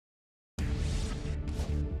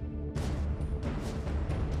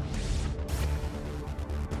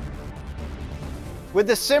With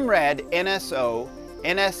the Simrad NSO,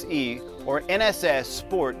 NSE, or NSS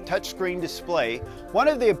Sport touchscreen display, one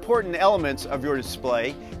of the important elements of your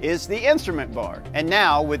display is the instrument bar. And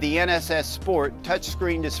now with the NSS Sport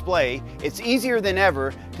touchscreen display, it's easier than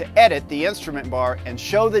ever to edit the instrument bar and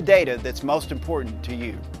show the data that's most important to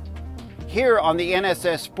you. Here on the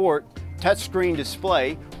NSS Sport touchscreen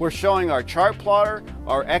display, we're showing our chart plotter,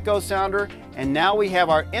 our echo sounder, and now we have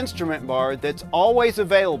our instrument bar that's always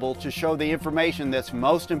available to show the information that's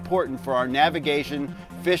most important for our navigation,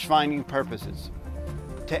 fish finding purposes.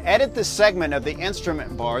 To edit the segment of the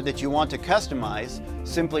instrument bar that you want to customize,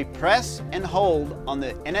 simply press and hold on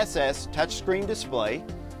the NSS touchscreen display,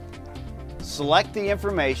 select the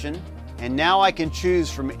information, and now I can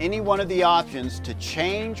choose from any one of the options to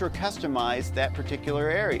change or customize that particular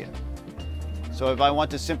area. So if I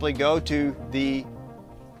want to simply go to the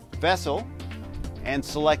vessel and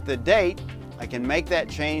select the date, I can make that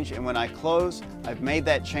change, and when I close, I've made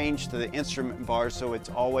that change to the instrument bar so it's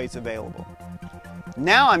always available.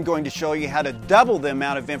 Now I'm going to show you how to double the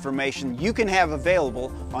amount of information you can have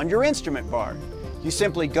available on your instrument bar. You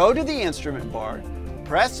simply go to the instrument bar,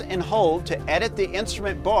 press and hold to edit the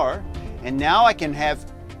instrument bar, and now I can have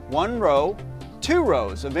one row, two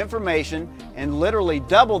rows of information, and literally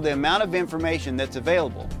double the amount of information that's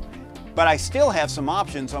available. But I still have some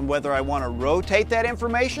options on whether I want to rotate that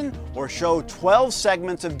information or show 12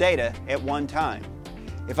 segments of data at one time.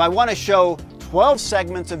 If I want to show 12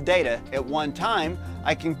 segments of data at one time,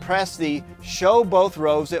 I can press the Show Both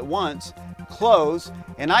Rows at Once, close,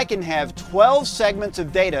 and I can have 12 segments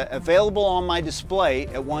of data available on my display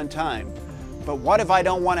at one time. But what if I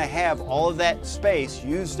don't want to have all of that space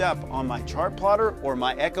used up on my chart plotter or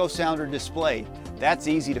my echo sounder display? That's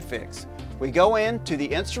easy to fix. We go into the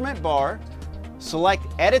instrument bar, select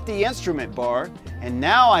Edit the Instrument Bar, and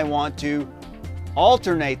now I want to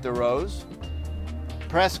alternate the rows,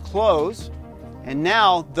 press Close, and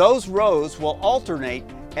now those rows will alternate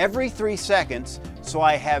every 3 seconds, so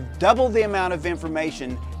I have double the amount of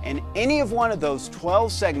information, and any of one of those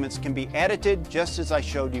 12 segments can be edited just as I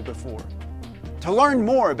showed you before. To learn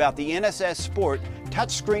more about the NSS Sport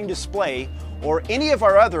touchscreen display or any of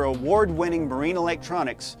our other award-winning marine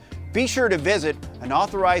electronics, be sure to visit an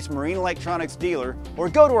authorized marine electronics dealer or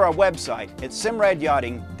go to our website at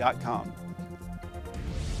simradyachting.com.